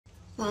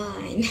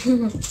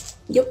Fine.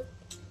 Yup.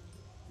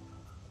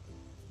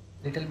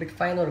 Little bit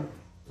fine or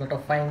lot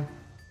of fine?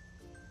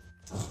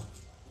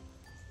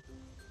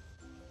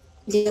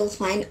 Little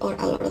fine or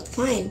a lot of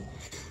fine.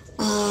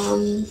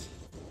 Um,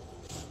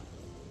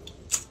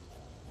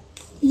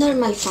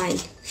 Normal fine.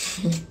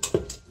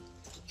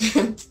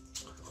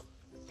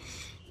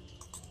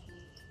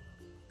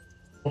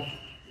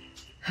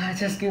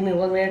 Just give me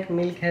 1 minute.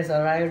 Milk has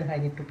arrived. I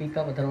need to pick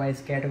up,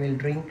 otherwise cat will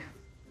drink.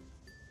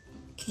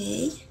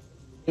 Okay.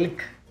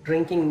 Milk,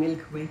 drinking milk.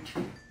 Wait.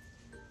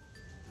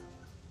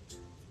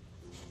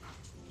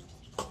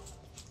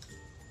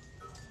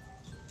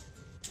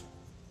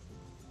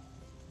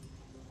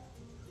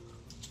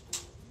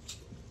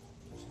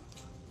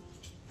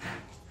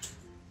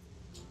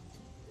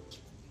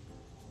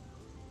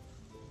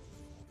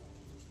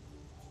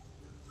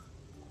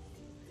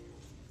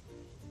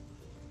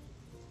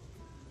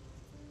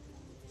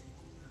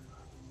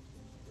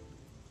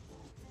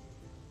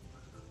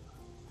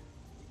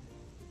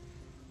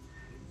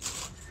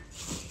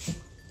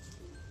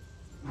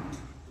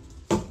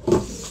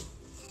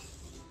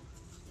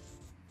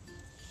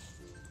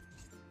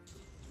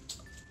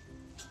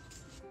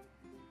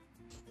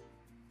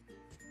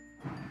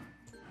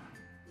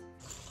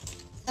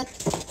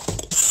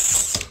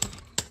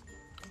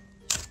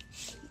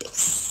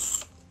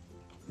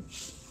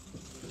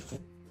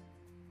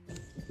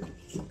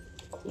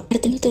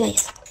 Arte, no te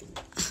vayas.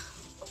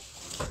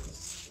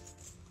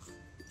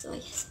 No te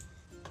vayas.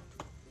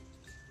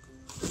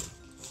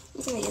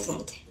 No te vayas,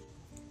 Arte.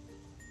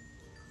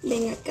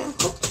 Ven acá.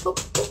 Hop, hop,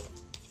 hop.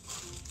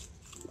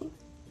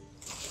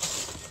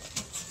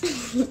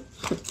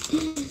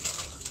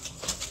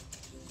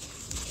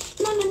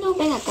 No, no, no.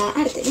 Ven acá,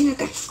 Arte. Ven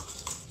acá.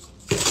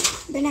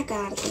 Ven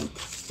acá, Arte.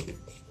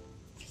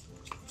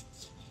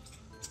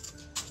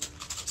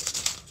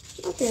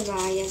 No te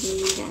vayas,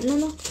 mi vida. No,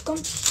 no.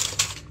 Come.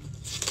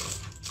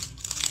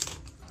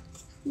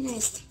 Mira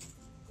esto.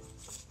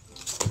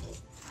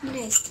 Mira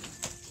esto.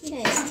 Mira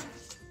esto.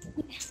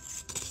 Mira.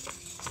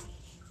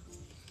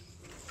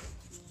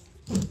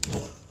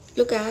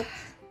 Look up.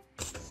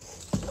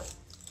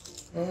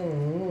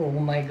 Oh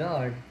my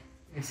god.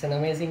 It's an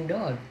amazing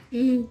dog.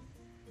 Mm.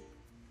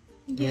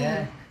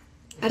 Yeah.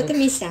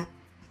 Artemisa.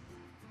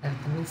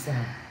 Artemisa.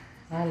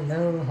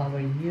 Hello, how are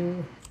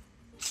you?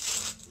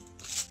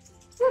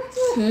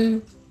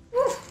 Mm.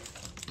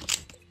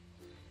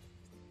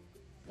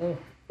 Oh.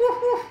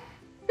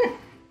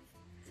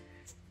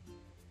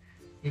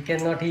 You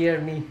cannot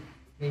hear me,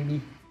 maybe.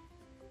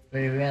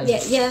 Very well. Yeah,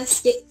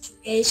 yes,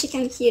 she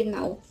can hear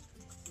now.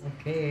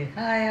 Okay.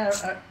 Hi,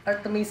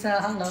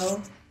 Artemisa.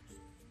 Hello.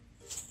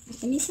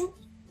 Artemisa?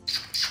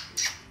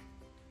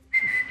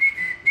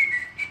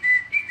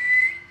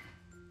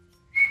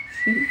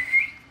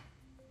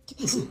 ¿Qué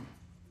pasó?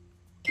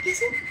 ¿Qué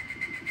pasó?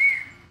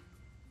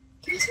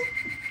 ¿Qué pasó?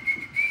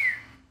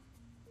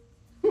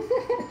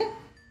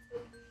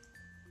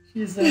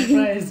 She's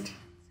surprised.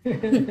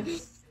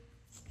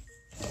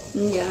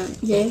 Yeah,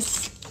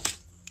 yes.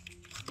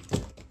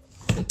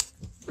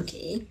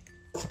 Okay.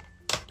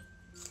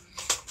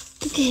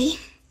 Okay.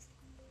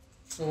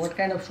 So what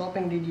kind of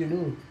shopping did you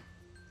do?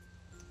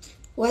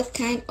 What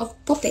kind of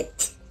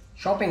puppet?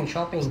 Shopping.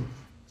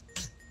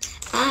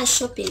 Ah,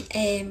 shopping.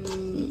 A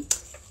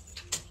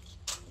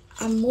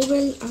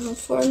mobile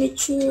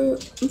furniture.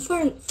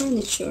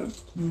 Furniture.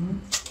 Mm-hmm.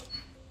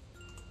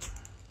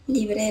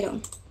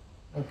 Librero.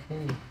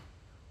 Okay.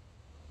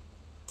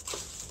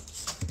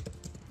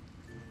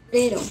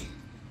 Librero.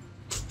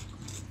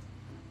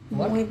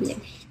 What? Mueble.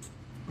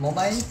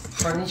 Mobile,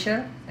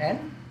 furniture, and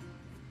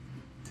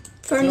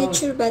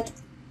Furniture, but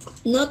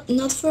not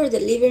for the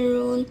living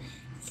room,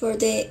 for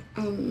the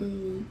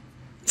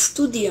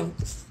studio.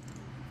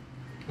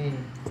 okay.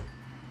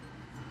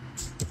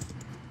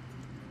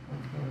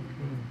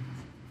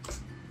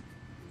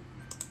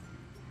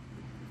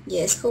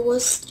 Yes. How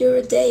was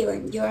your day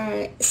when you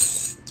are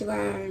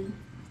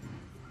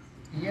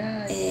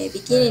Yeah.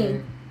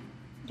 beginning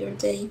your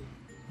day?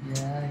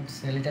 Yeah,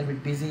 it's a little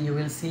bit busy. You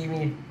will see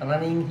me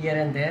running here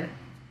and there.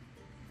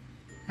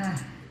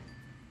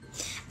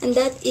 And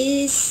that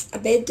is a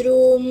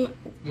bedroom.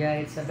 Yeah,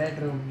 it's a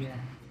bedroom. Yeah.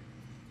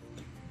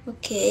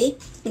 Okay.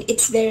 And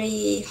it's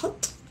very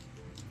hot.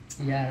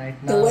 Yeah, right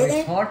The now weather?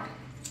 it's hot,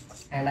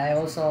 and I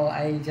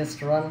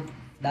just run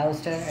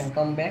downstairs and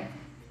come back.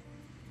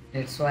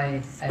 That's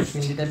why I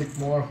feel a little bit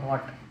more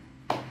hot.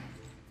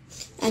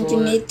 And So,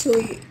 you need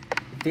to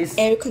This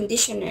air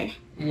conditioner.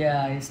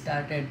 Yeah, I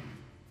started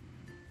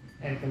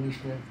air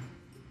conditioner.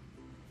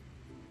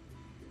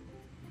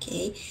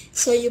 Okay.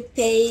 So you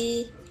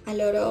pay a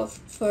lot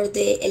for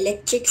the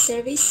electric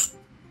service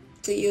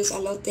to use a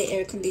lot the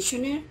air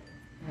conditioner.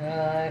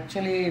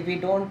 Actually, we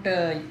don't.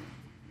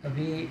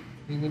 We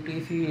need to,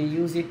 if you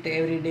use it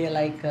every day,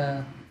 like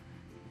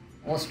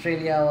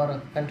Australia or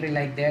a country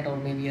like that, or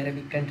maybe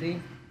Arabic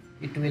country,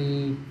 it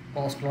will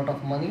cost a lot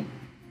of money.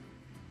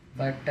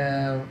 But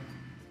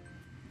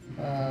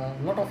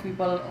lot of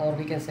people, or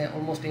we can say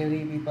almost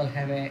every people,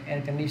 have a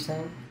air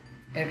conditioner.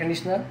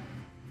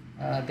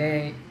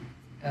 They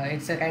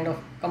it's a kind of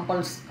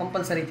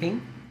compulsory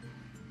thing,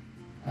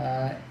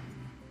 uh,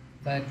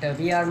 but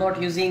we are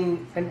not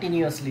using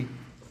continuously,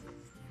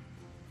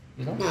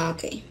 you know.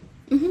 Okay.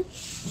 You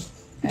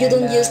And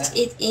don't use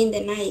it in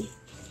the night.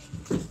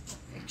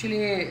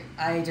 actually,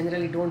 I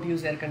generally don't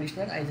use air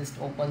conditioner. I just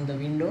open the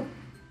window.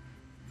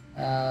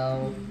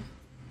 Uh,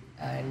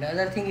 and the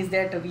other thing is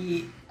that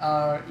we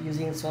are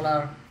using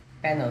solar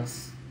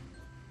panels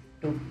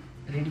to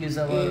reduce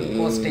our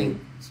costing.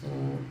 So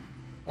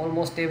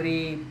almost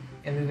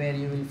everywhere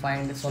you will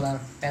find solar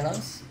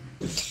panels.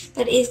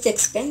 But it's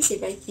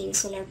expensive, I think,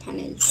 solar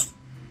panels.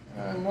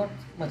 Not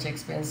much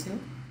expensive.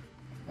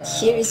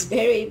 Here is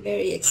very,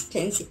 very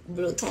expensive,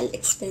 brutal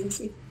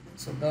expensive.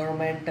 So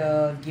government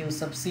gives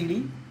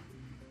subsidy.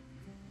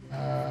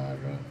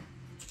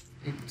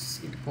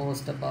 It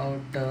cost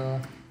about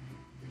this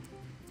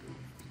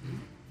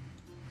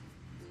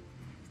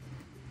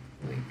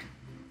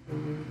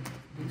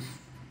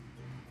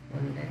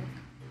 1 lakh.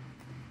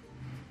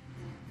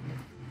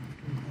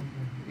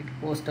 It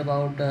cost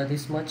about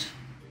this much.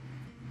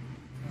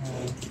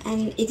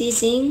 And it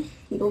is in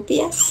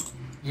rupees?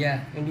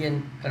 Yeah,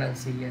 Indian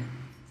currency. Yeah.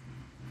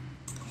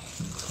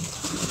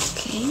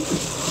 Okay.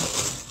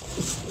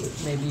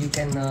 Maybe you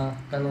can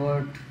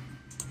convert.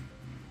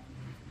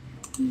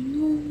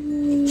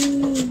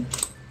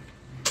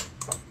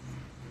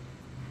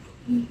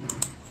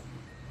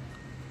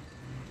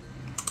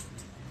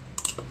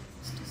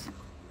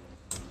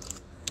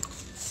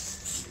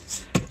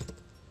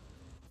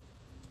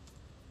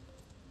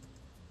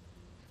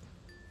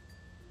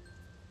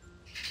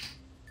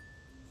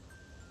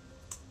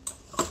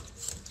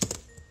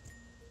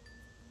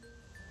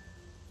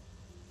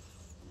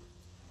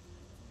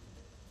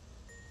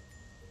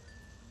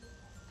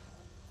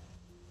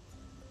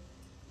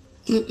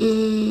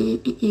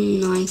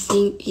 No, I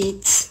think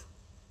it's...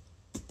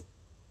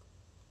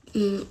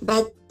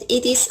 but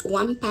it is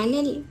one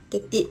panel.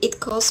 It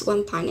costs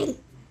one panel.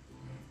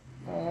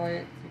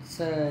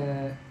 It's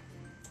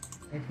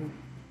I think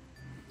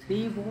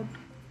 3 volt.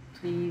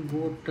 3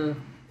 volt.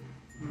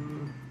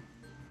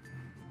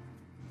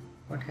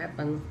 What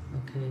happened?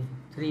 Okay,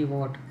 3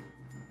 watt.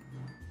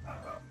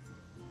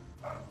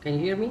 Can you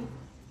hear me?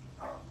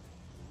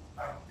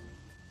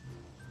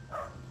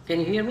 Can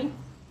you hear me?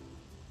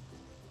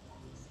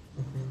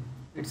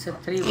 It's a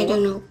 3 watt. I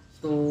don't know.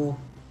 So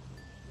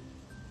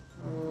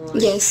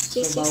Yes,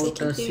 it's yes, I about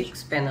can hear you.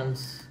 6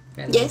 panels.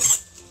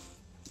 Yes,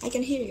 I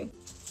can hear you.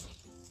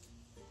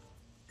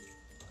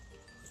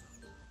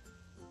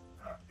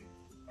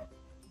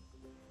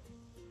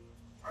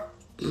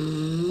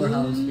 Per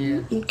house,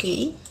 yeah.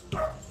 Okay.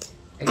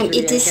 And Actually,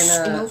 it is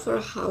enough for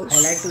a house. I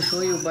like to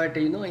show you, but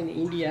you know, in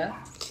India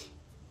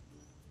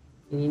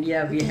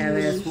we have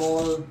a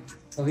small,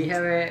 we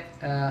have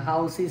a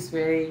houses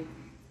very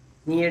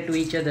near to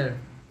each other.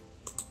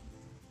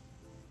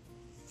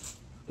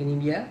 In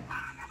India,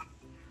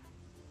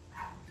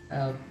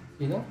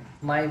 you know,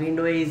 my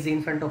window is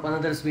in front of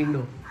another's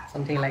window,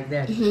 something like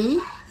that.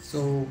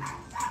 So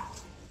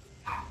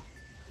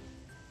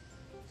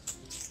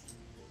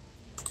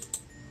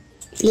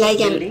like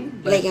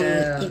building, but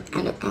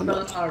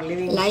people are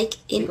living like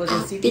in because a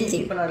in city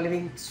building. people are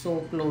living so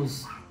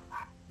close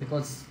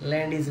because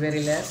land is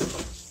very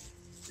less.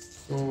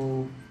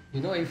 So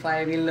you know, if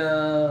I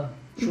will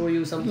show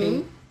you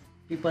something,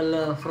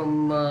 people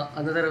from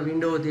another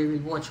window, they will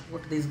watch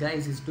what this guy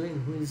is doing,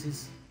 who is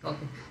this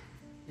talking.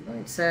 You know,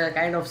 it's a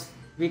kind of,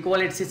 we call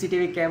it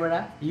CCTV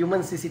camera,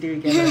 human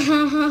CCTV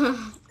camera.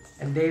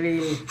 And they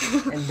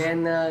will, and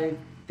then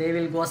they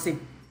will gossip.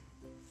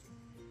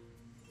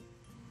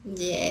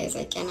 Yes,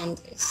 I can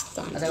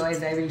understand.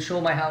 Otherwise, I will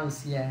show my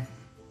house. Yeah.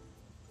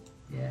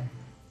 I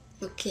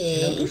want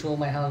Okay. to show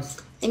my house.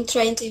 I'm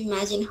trying to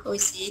imagine how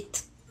is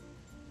it.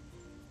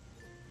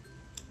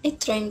 I'm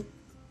trying.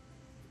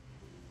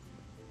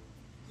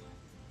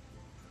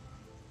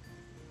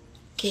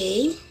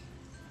 Okay.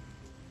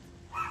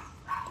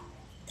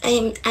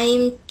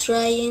 I'm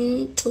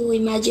trying to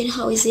imagine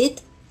how is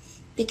it,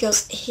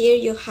 because here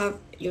you have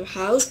your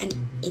house, and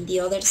in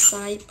the other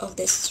side of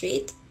the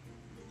street,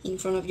 in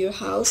front of your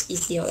house,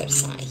 is the other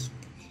side.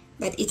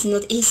 But it's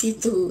not easy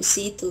to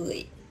see to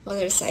the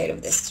other side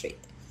of the street.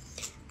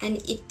 And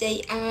if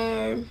they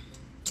are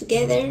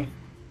together,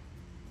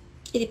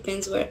 it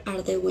depends where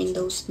are the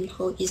windows and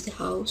how is the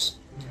house.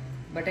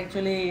 But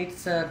actually,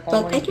 it's a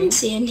common But I thing. don't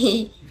see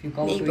any If you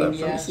come to neighbor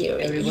India, from here.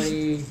 Really.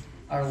 everybody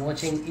are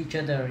watching each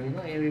other. You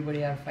know,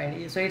 everybody are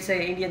finding. So it's a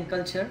Indian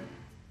culture,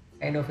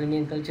 kind of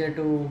Indian culture,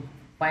 to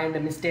find a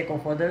mistake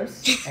of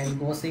others and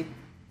gossip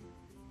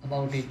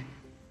about it.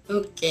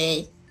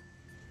 Okay.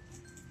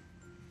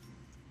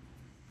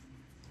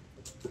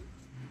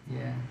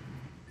 Yeah.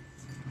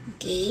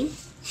 Okay.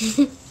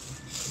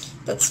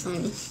 That's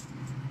funny.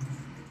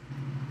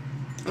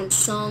 And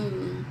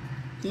some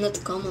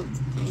not common,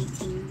 I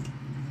think.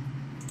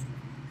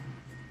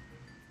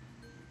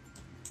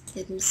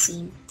 Let me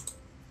see.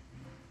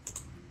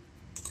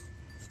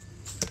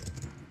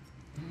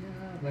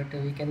 Yeah, but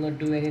we cannot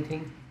do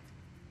anything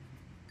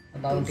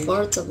about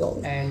Comfortable.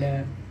 it.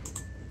 And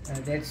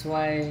That's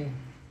why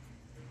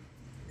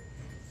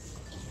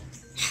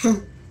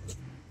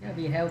yeah,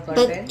 we have But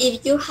curtains,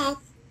 if you have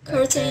but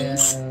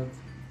curtains,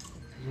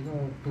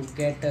 to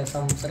get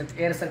some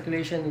air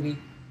circulation, we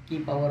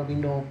keep our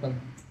window open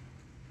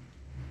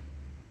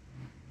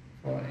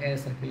for air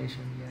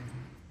circulation. Yeah,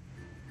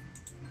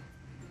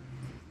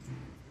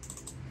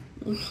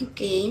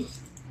 okay,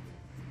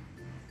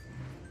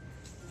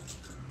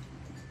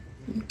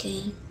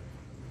 okay.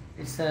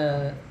 it's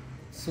a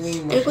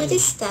sewing And what machine.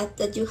 is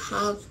that you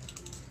have?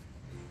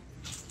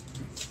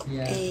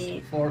 Yeah,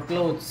 A for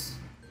clothes.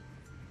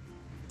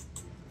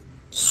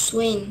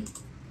 swing.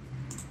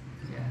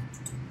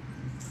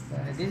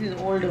 Yeah, this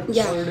is old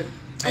Yeah,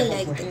 I type of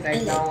like them. machine. I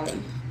Right like now,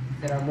 them.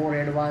 there are more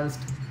advanced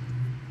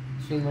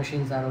sewing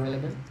machines are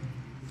available,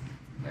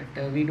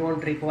 but we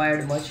don't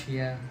require much.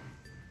 Yeah,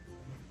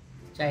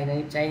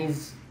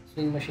 Chinese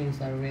sewing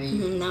machines are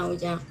Now,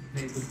 yeah.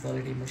 very good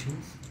quality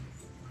machines.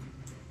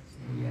 So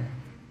yeah.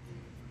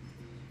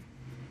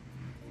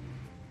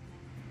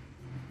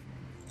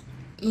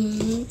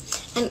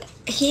 And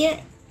here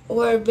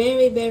were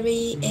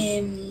very Swinger,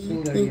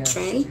 in yeah,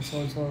 trend it's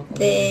also available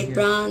the here.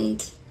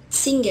 brand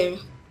Singer.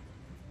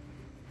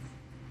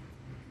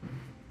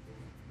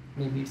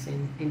 Maybe it's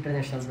an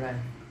international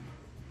brand.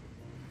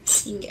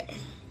 Singer.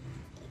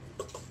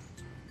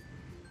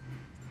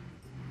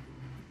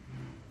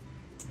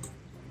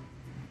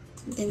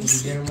 Let me Maybe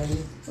see Germany.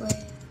 where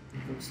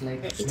It looks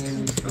like it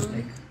name comes looks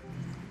like from.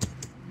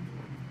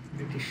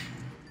 British.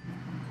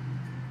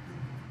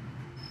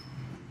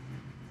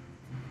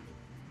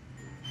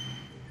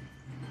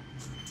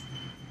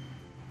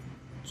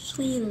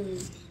 Swing.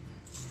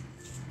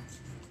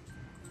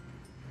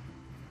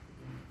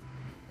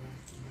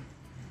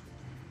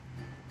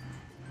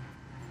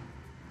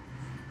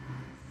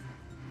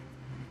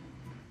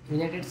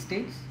 United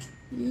States.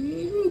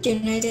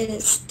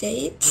 United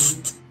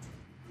States.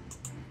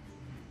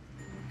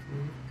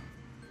 Maybe.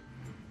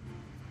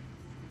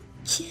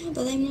 Yeah,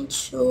 but I'm not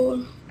sure.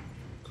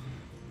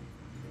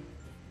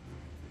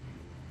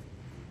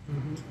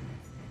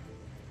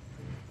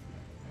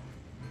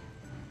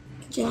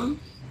 Yeah.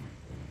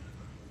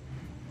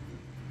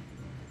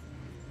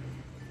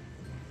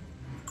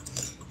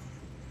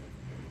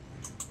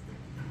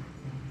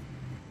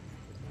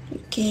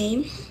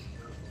 Okay.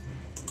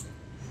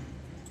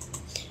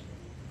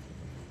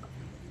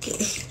 Okay,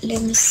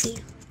 let me see.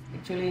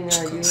 Actually, in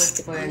Cost the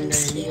Europe and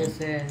panels here.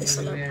 USA, The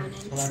solar everywhere,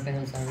 panels. solar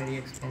panels are very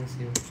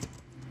expensive.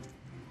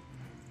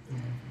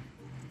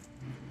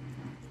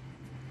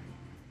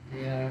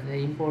 Yeah.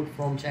 They import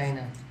from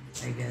China,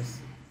 I guess.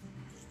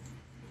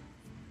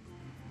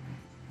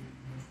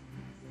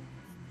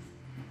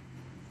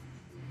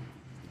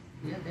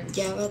 Yeah,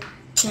 Yeah, but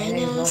China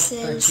is China not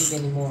cheap sells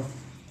anymore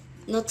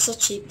not so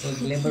cheap.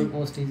 because labor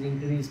cost is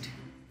increased.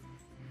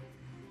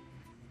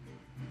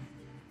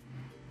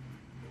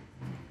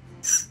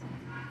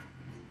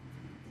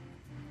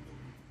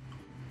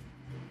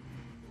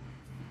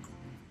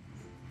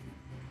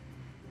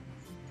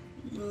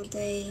 No,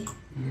 they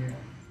Yeah.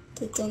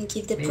 don't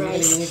give the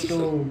Basically, you need price.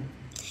 to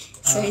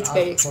So it's ask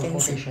very for expensive.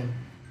 quotation,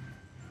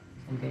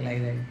 something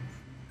like that.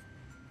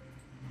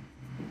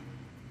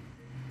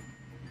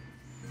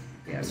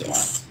 Yeah, smart.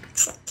 Yes,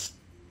 exactly.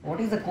 What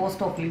is the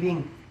cost of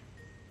living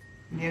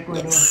in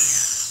Ecuador?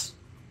 Yes.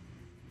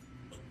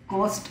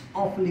 Cost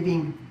of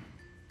living.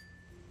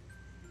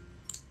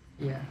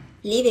 Yeah.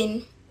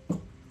 Living.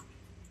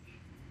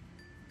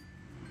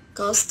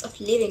 Cost of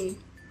living.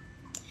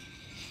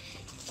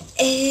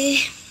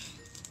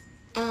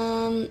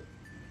 Um,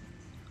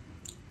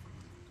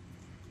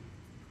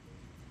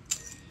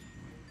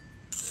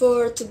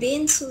 to be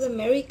in South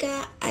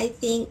America, I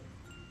think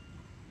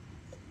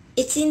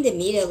it's in the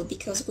middle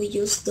because we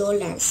use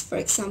dollars. For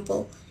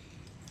example,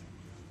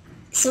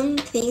 some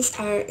things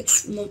are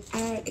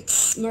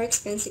more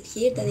expensive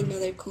here than in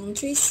other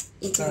countries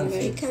in South Currency.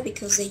 America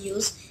because they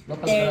use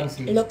Local their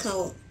currency.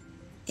 local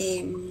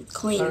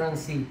coin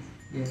Currency.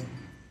 Yeah.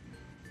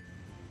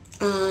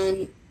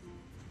 and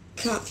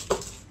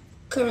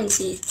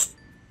currencies.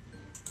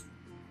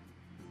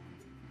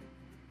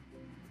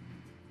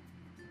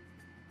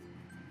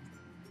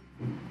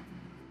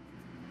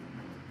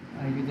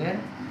 Are you there?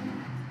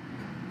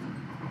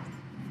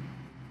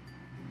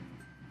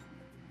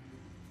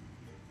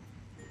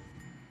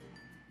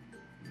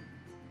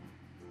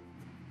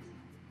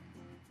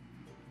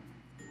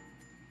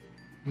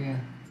 Yeah.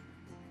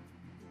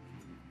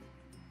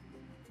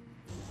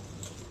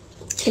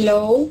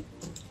 Hello.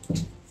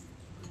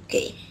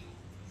 Okay.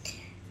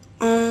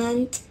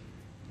 And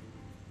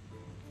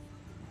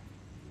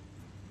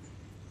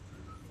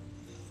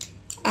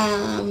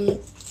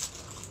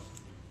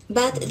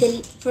but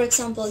for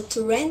example,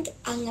 to rent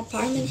an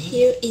apartment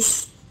here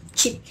is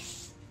cheap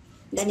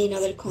than in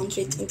other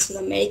countries in South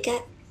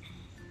America.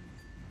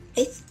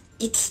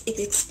 It's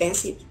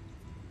expensive.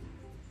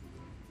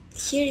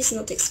 Here is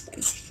not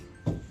expensive.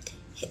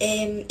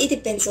 It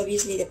depends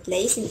obviously the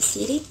place in the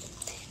city,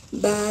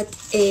 but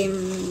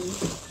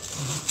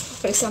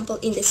for example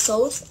in the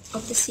south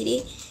of the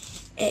city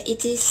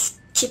it is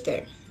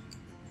cheaper.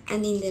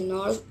 and in the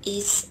north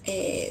is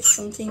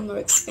something more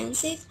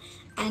expensive,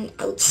 and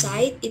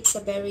outside it's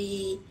a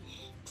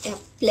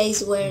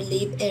place where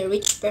live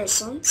rich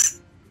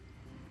persons,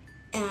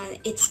 and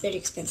it's very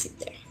expensive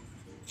there.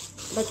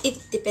 But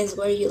it depends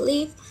where you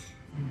live,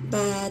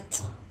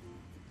 but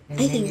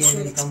I think it's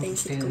not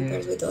expensive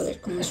compared with other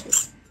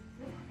countries.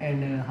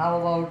 And how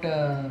about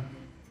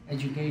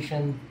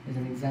education as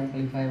an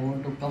example? If I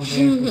want to come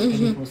there to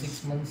study for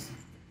 6 months,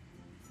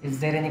 is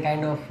there any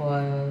kind of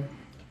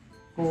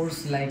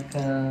course like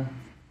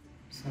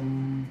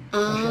some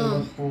social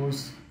work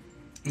course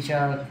which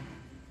are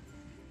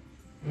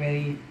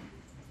very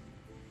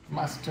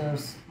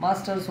masters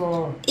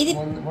or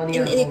one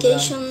year in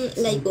education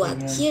program, like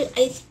what else? here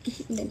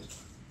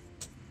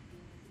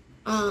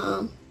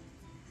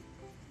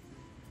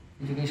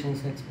Education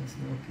is expensive.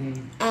 Okay.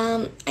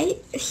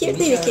 Here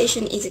the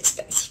education is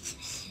expensive.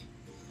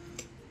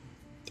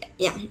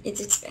 Yeah,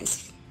 it's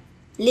expensive.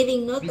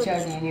 Living not, Which but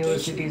are the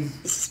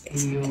universities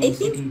in your I think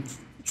city?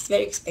 it's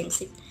very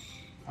expensive.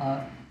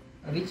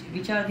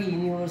 Which are the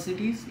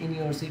universities in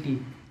your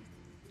city?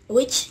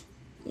 What?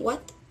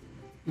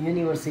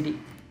 University.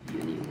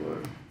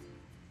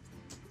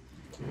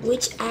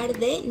 Which are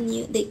the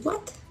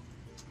what?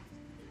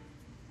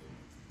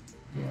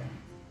 Yeah.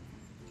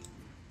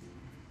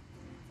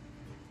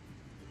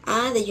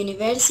 The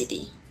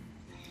university.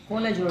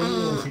 College or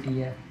university,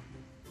 yeah.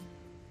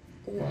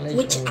 College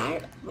Which or,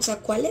 are? O sea,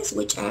 ¿cuáles?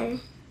 Which are?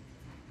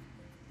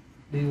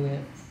 do you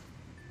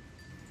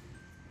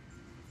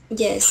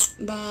Yes,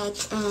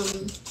 but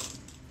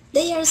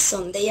they are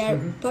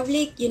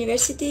public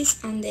universities,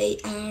 and they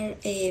are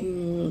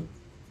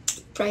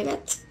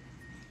private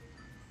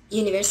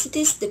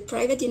universities. The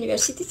private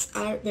universities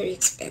are very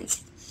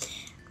expensive,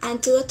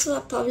 and to go to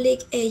a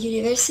public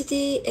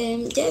university,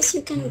 yes,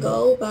 you can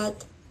go,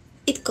 but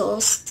it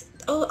costs.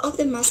 All of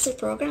the master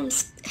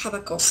programs have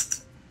a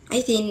cost,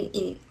 I think,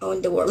 in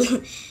all the world.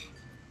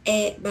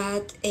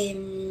 But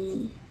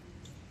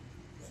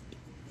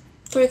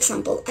for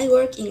example, I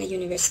work in a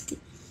university,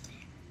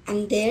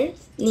 and there,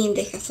 in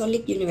the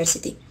Catholic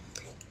University,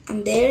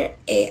 and there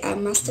a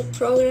master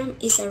program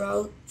is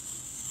around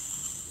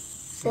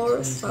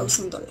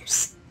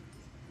 $4,000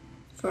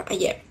 for a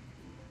year.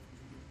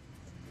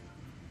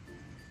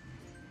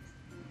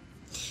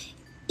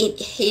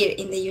 Here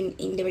in the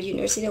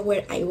university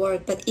where I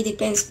work, but it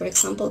depends. For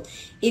example,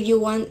 if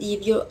you are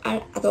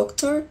a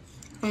doctor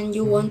and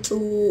you want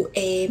to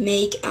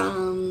make a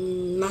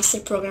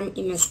master program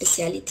in a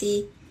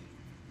specialty,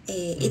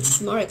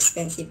 it's more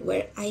expensive.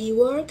 Where I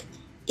work,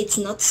 it's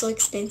not so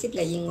expensive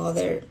like in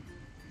other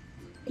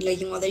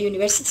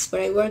universities.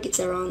 Where I work, it's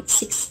around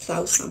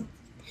 $6,000,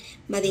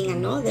 but in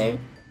another,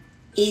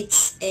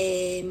 it's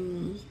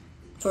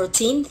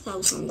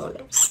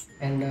 $14,000.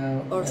 And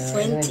or as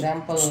 20. an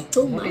example,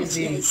 Too what much. is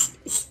the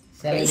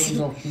salaries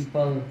of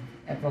people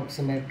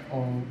approximate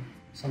or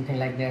something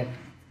like that?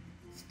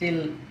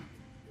 Still,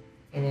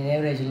 in an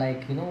average,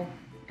 like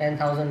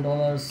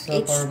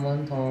 $10,000 per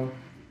month or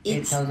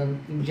 8,000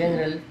 in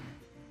general.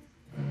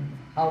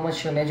 How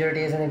much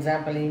majority? As an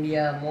example, in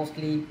India,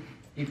 mostly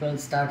people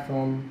start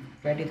from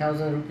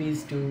 20,000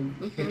 rupees to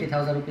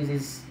 50,000 rupees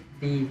is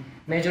the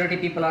majority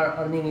people are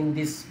earning in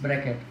this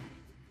bracket.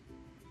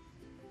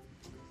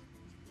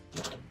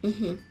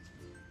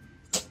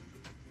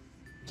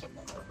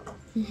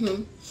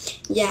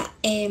 Yeah,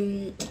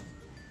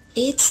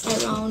 it's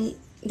around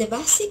the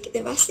basic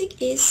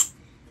is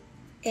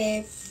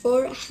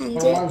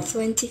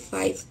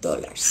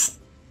 $425.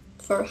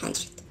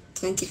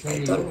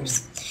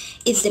 $425.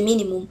 It's the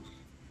minimum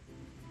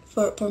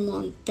per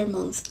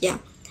month. Yeah,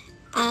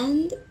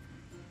 and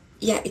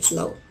yeah, it's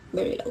low,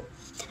 very low,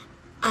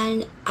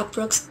 and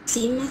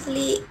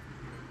approximately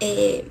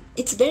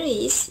it's very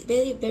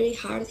easy, very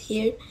hard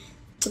here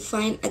to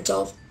find a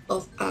job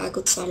of a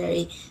good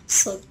salary.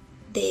 So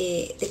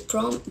the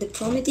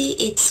promedy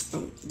it's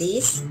from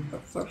this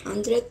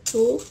 400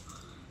 to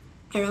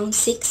around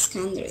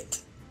 600.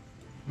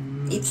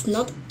 It's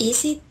not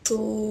easy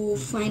to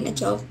find a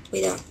job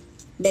with a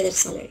better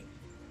salary.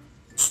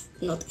 It's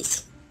not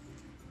easy.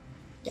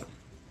 Yeah.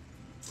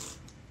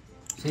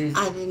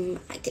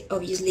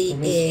 Obviously,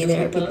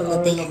 there are people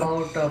that they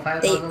about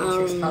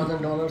 $5,000,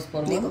 $6,000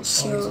 per month.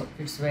 So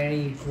it's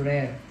very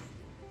rare.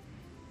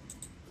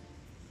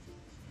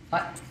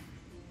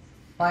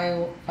 $5,000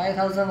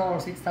 or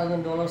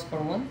 $6,000 per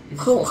month.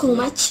 How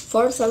much?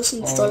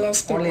 $4,000 per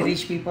month. Only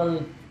rich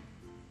people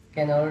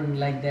can earn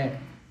like that.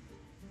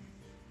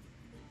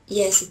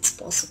 Yes, it's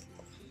possible.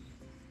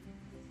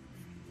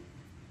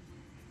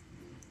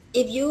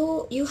 If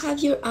you have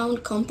your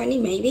own company,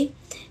 maybe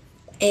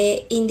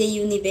in the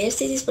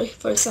universities,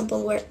 for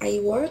example, where I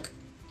work,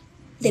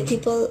 the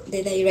people,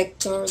 the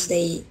directors,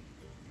 the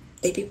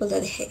people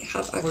that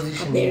have a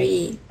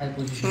very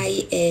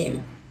high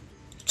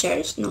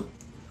charge, no,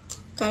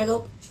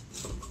 cargo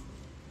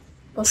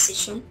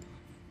position,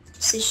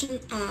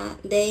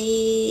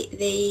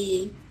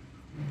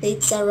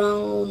 it's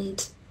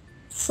around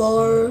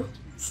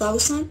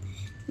 4,000,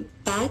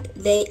 but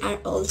they are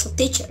also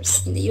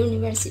teachers in the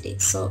university,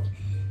 so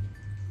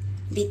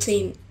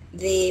between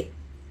the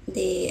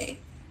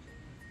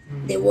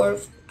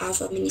work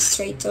as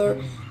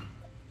administrator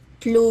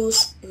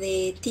plus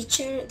the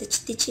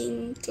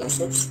teaching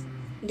classes,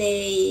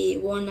 they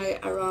won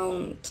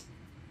around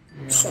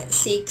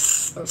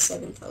 6 or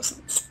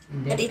 7,000.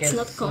 But it's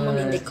not common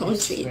in the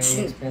country. It's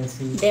very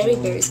expensive. very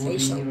to very go to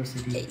special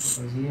university case.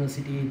 because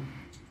university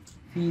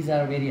fees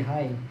are very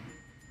high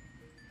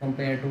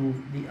compared to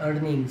the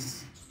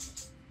earnings.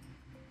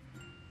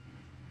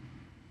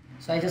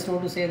 So I just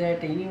want to say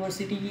that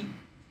university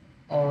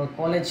or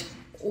college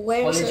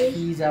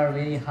fees are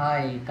very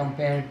high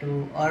compared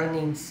to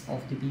earnings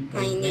of the people.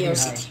 In very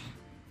university. high.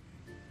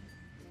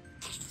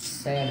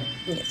 Sad.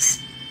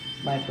 Yes.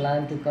 My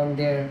plan to come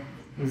there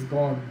is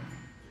gone.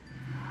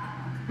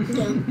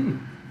 Yeah.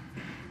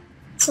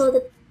 So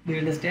do you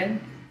understand?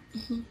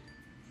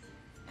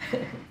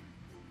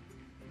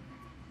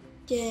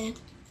 Yeah.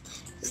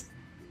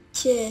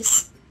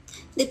 Yes.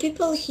 The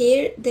people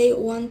here, they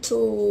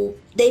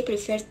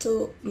prefer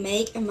to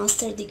make a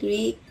master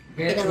degree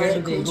in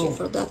another country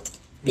for that,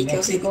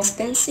 because it's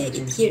expensive.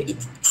 Here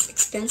it's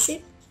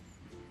expensive.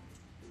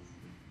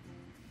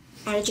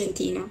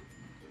 Argentina,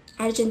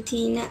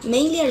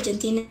 mainly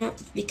Argentina,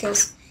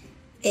 because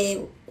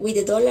with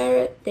the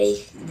dollar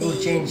they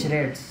change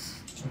rates.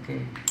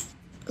 Okay.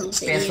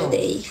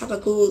 They have a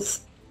good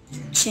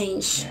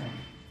change.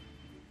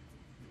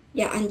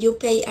 Yeah, and you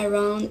pay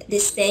around the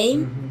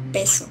same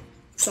peso.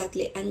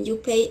 Exactly, and you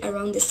pay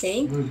around the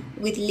same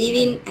with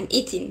living and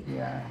eating.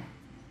 Yeah.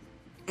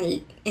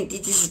 And it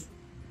is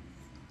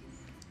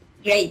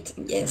great,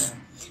 yes.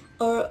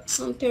 Yeah. Or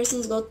some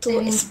persons go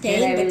to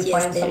Spain, but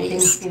yes, there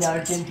is in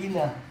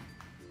Argentina.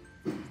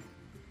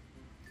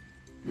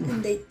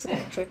 And they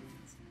took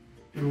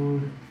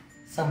to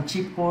some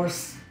cheap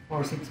course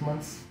for 6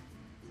 months.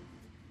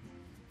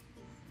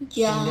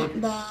 Yeah,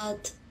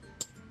 but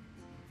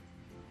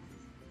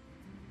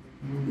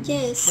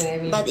yes,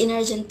 but in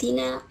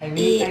Argentina, I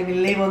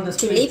will live on the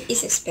street. To live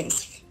is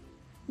expensive.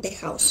 The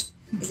house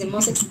is the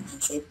most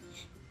expensive,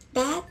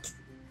 but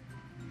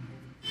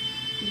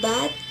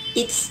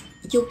it's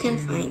you can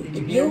find.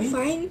 If you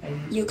find,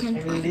 you can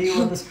find. I will live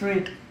on the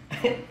street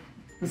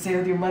to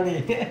save you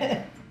money.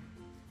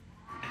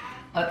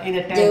 Or in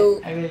a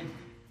tent. I will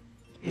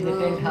in a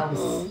tent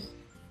house.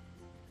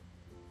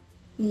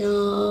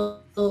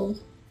 No.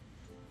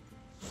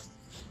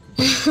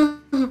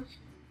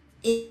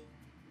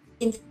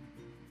 In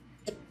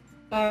the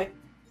park.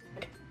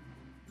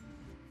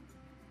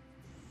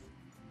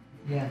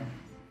 Yeah.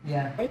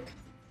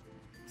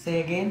 Say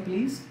again,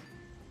 please.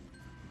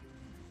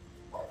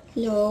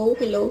 Hello.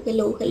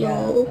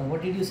 Yeah.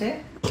 What did you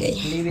say? Okay.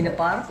 Live in a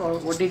park, or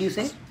what did you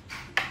say?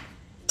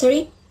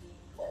 Sorry?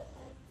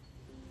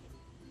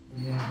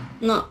 Yeah.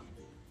 No.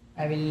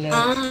 I will.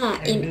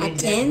 In a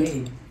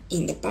tent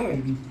in the park.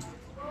 Maybe.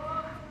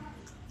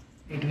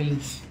 It will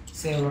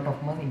save a lot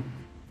of money.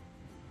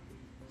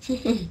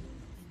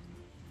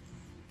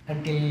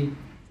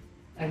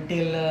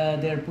 until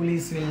their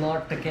police will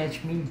not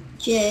catch me.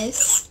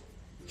 Yes.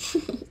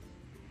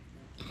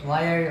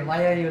 Why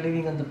are you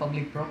living on the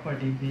public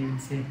property? They will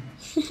say.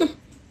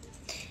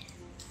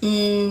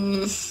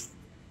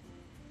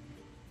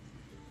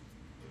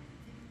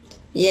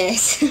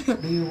 Yes.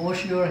 Do you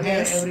wash your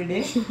hair every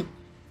day?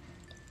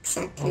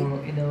 Exactly.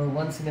 Or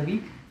once in a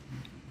week?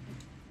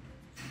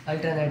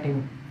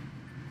 Alternative.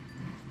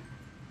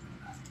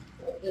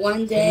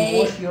 One day.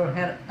 You wash your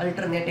hair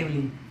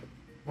alternatively.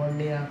 One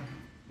day.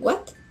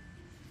 What?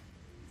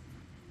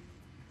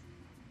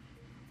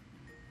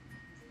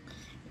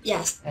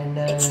 Yes. And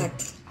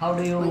exactly. How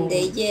do you? One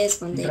day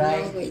yes, one day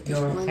dry no. Wait,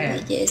 your one hair?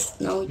 day yes,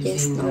 no,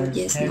 yes, no,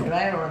 yes, hair no.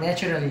 dryer or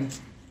naturally?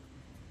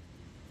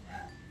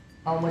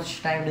 How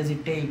much time does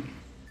it take?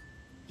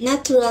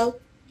 Naturally.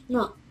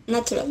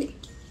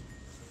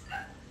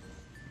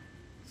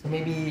 So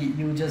maybe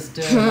you just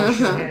wash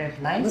your hair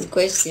at night. Good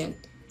question.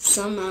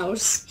 Some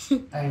hours.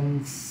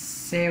 And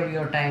save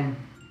your time.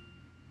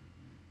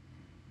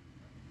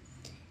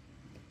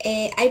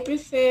 I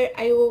prefer.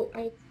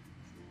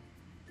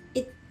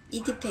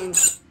 It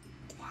depends.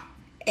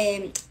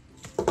 It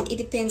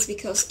depends,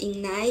 because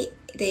in night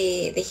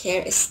the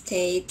hair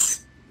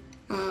stays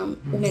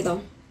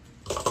húmedo,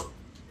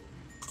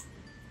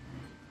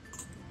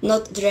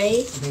 not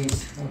dry.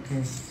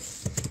 Okay.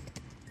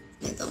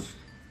 Húmedo.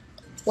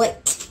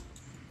 Wet.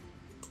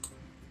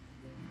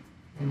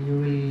 And you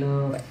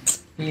will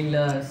feel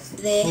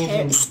the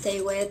hair stay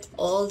wet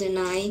all the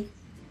night.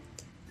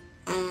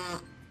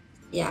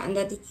 Yeah, and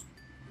that is,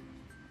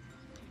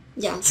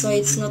 yeah, so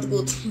it's not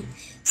good.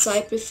 So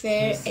I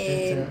prefer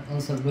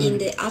also good. in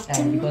the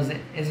afternoon, because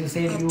as you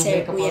said, you after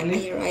wake up I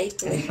early, arrive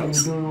to the and if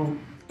house. you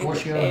do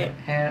wash your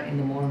hair in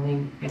the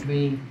morning, it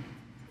will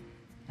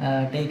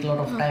take a lot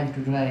of time to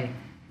dry.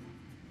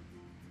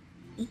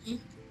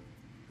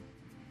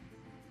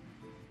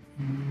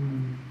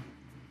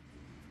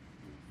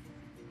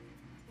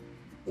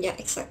 Yeah,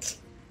 exactly.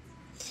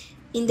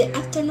 In the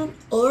afternoon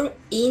or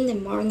in the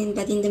morning,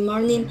 but in the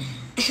morning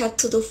I have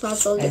to do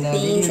fast all the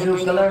things, and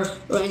I'm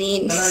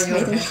running. I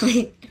don't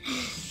know.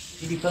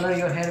 Did you color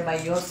your hair by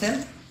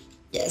yourself?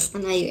 Yes,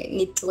 and I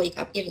need to wake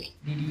up early.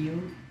 Did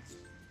you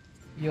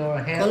your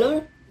hair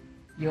Color?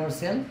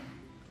 yourself?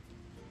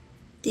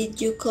 Did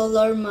you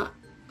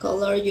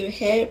color your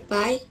hair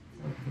by?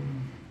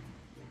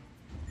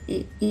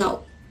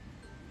 No.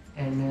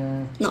 And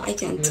No, I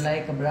do you can't.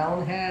 like a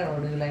brown hair or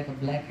do you like a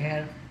black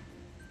hair?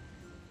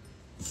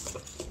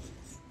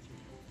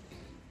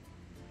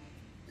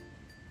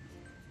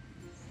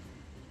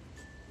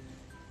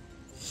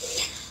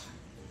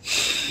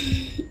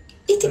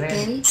 It Red.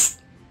 depends.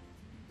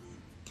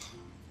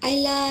 I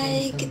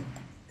like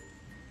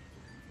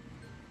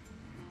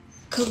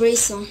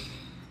Crimson. Cabrizo.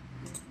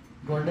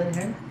 Golden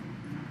hair?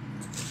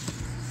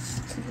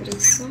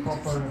 Cabrizo.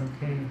 Copper,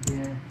 okay,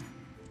 yeah.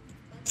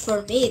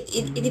 For me,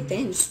 it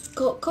depends.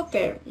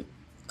 Copper.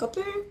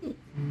 Copper?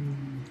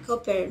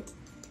 Copper.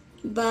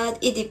 But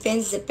it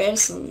depends the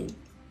person.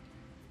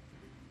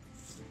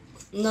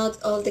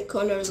 Not all the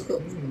colors go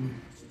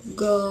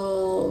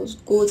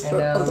good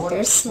for all the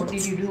person. What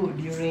did you do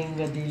during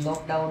the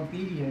lockdown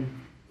period?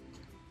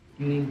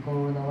 During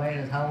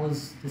coronavirus, how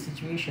was the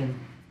situation?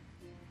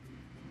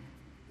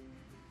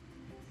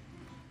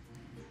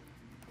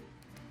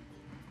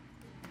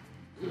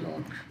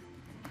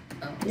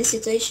 The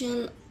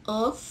situation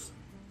of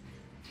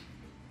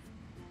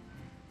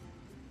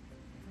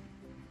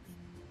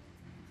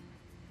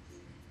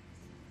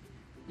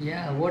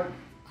Yeah,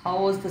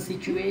 how was the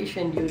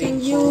situation during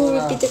Can you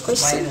repeat the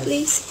question, coronavirus?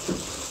 please?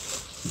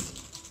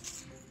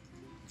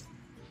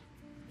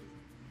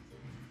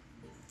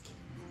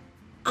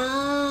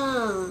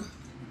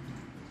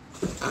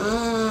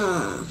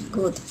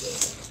 Good.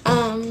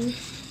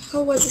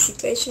 How was the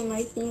situation?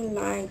 I think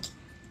like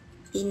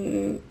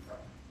in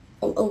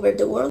all over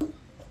the world.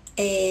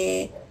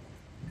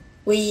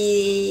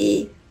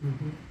 We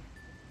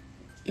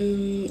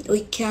we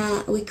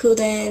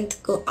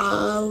couldn't go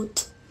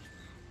out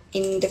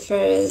in the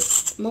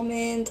first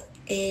moment.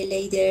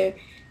 Later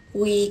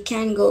we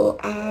can go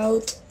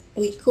out.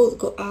 We could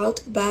go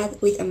out,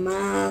 but with a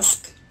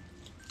mask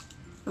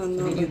and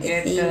all Did you of the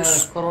get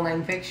things. corona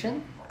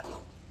infection?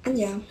 And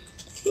yeah,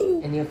 I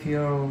think Any of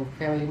your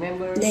family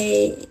members?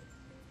 they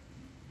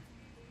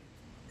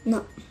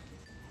no.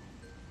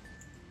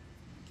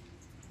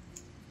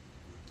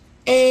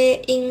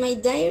 In my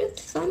direct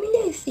family,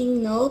 I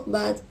think no,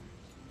 but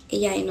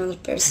yeah, in other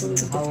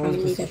persons of the How was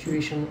family the that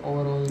situation,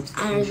 overall are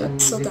situation?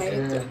 not so Is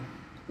direct. it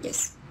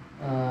Yes.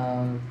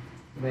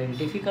 very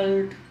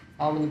difficult?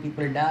 How many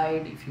people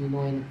died? If you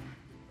know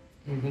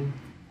anything,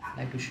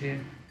 like to share.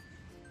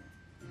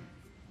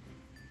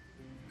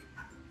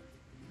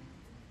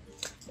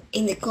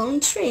 In the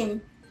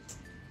country,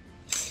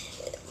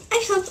 I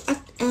have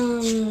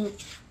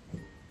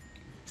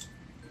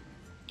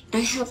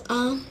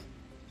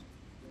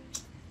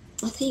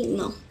I think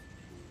no.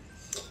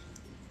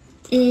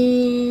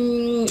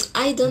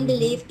 I don't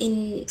believe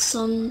in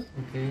some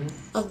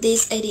of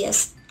these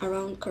ideas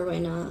around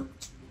corona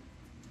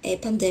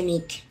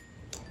pandemic.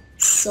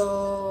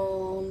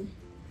 So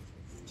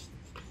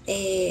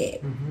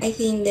I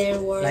think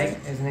there were Like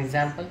as an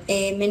example,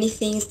 many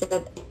things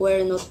that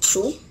were not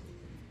true.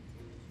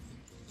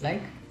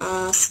 like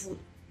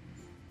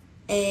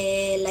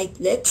Like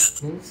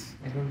deaths. means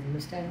I don't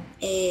understand.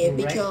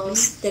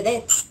 Because the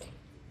deaths.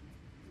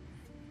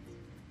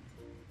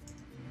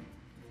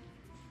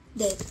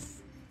 Deaths.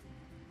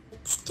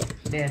 Yeah.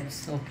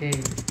 Deaths, okay.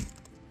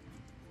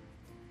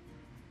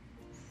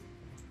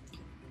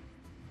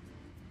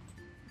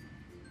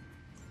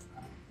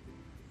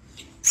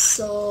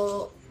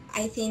 So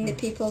I think the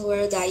people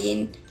were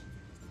dying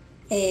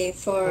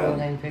for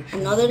Corona infection,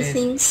 another death.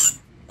 things,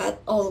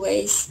 but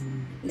always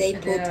they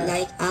And put there are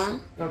like a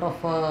lot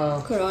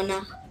of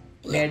corona.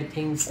 bad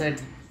things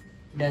that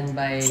done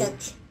by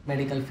Such.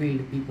 medical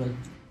field people.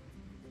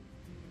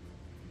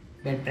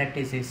 Bad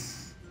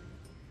practices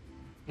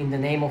in the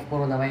name of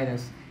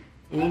coronavirus.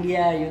 In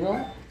India,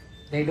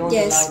 they don't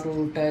Yes. allow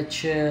to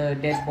touch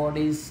dead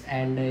bodies,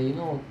 and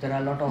there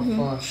are a lot of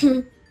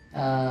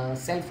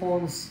cell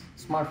phones,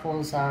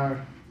 smartphones are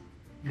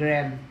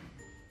grabbed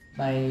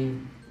by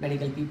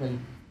medical people.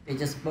 They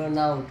just burn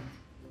out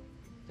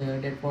the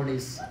dead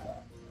bodies.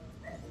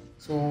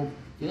 So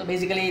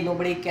basically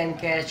nobody can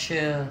catch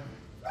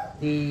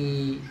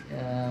the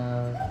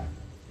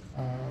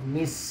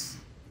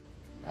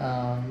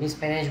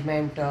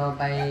mismanagement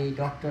by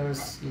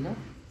doctors. Do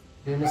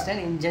you understand?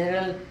 In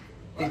general,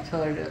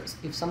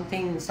 if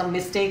some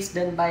mistakes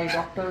done by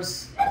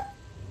doctors,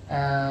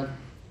 the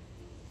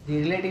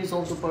relatives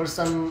of the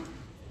person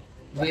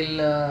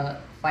will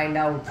find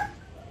out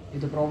if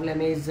the problem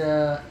is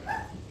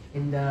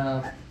in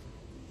the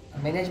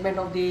management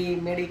of the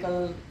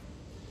medical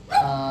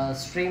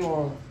stream,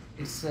 or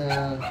it's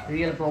a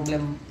real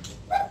problem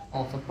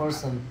of a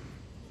person.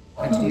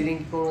 But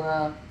during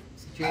corona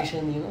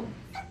situation,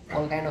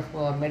 all kind of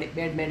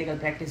bad medical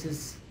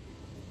practices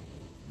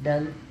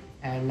done,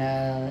 and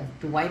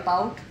to wipe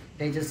out,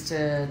 they just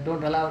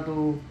don't allow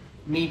to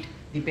meet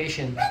the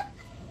patient.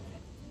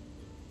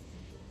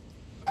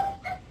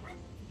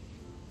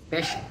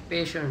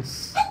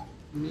 Patients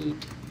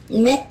meet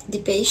Meet the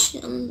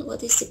patient.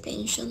 What is the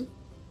pension?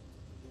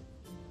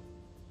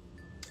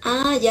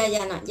 Ah, yeah,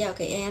 no, yeah,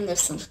 okay, I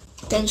understand.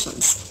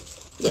 Pensions.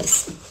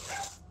 Yes,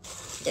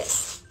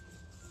 yes,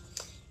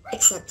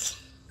 exactly.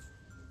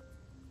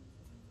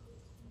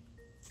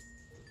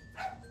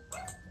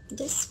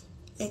 Yes,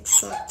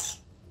 exactly.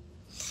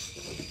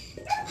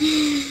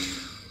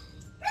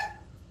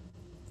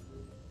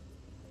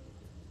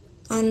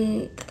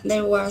 And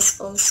there was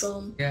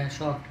also Yeah,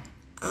 shocked.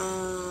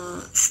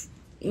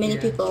 many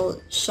Yeah,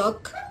 people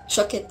shocked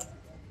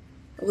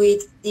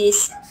with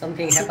this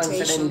something happens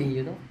suddenly, situation.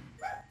 you know.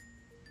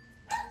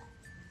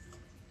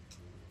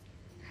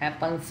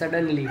 Happens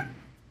suddenly.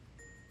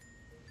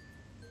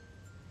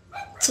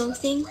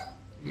 Something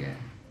Yeah.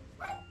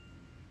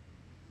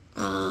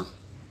 uh,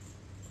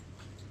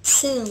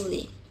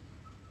 suddenly.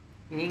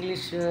 In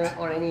English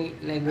or any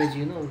language,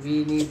 you know,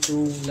 we need to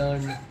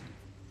learn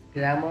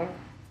grammar.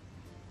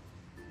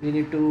 We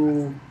need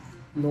to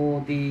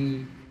know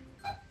the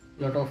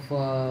lot of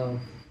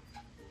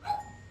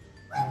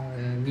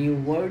new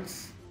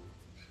words,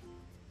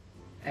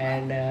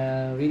 and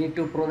we need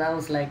to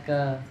pronounce like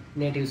a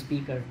native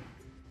speaker.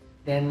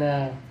 Then,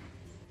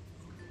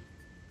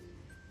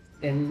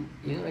 then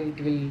you know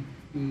it will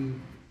be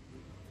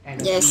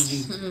kind of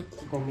easy Yes.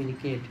 to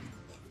communicate.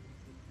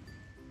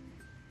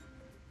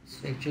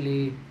 So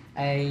actually,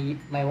 I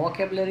my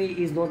vocabulary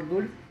is not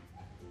good.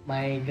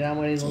 My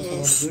grammar is also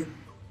not Yes. good.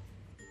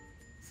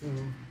 So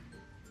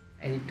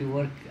I need to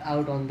work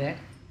out on that,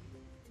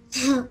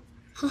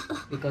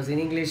 because in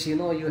English, you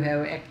know, you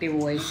have active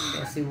voice,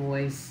 passive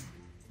voice,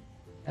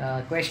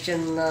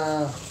 question,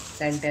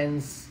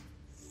 sentence,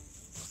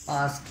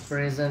 past,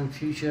 present,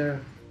 future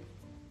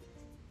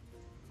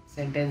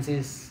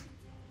sentences.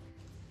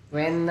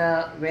 When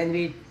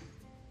we,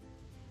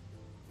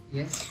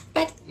 yeah,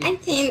 But yeah, I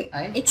think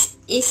I it's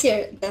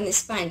easier than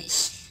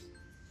Spanish.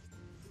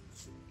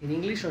 in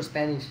English or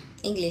Spanish.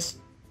 English.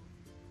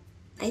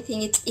 I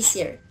think it's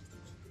easier.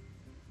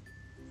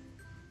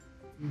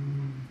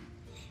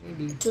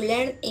 Maybe. To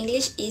learn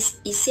English is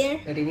easier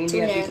But in to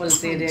India, learn people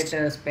say that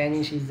Spanish.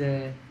 Spanish is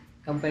a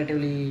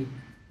comparatively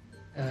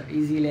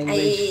easy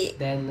language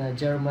I than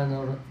German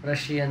or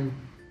Russian,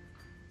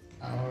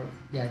 or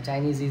yeah,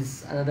 Chinese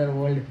is another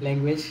world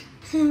language.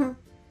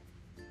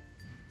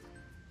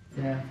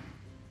 Yeah,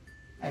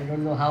 I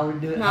don't know how no,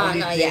 did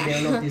they yeah.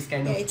 develop this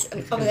kind Yeah, of it's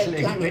difficult another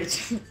language.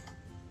 planet.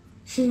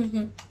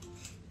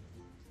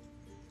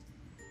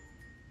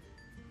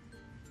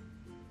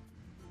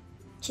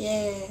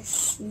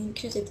 Yes,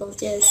 incredible,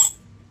 yes.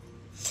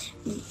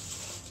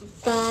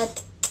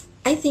 But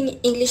I think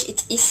English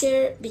it's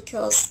easier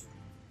because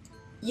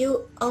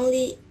you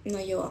only no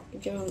you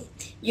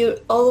you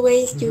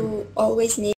always need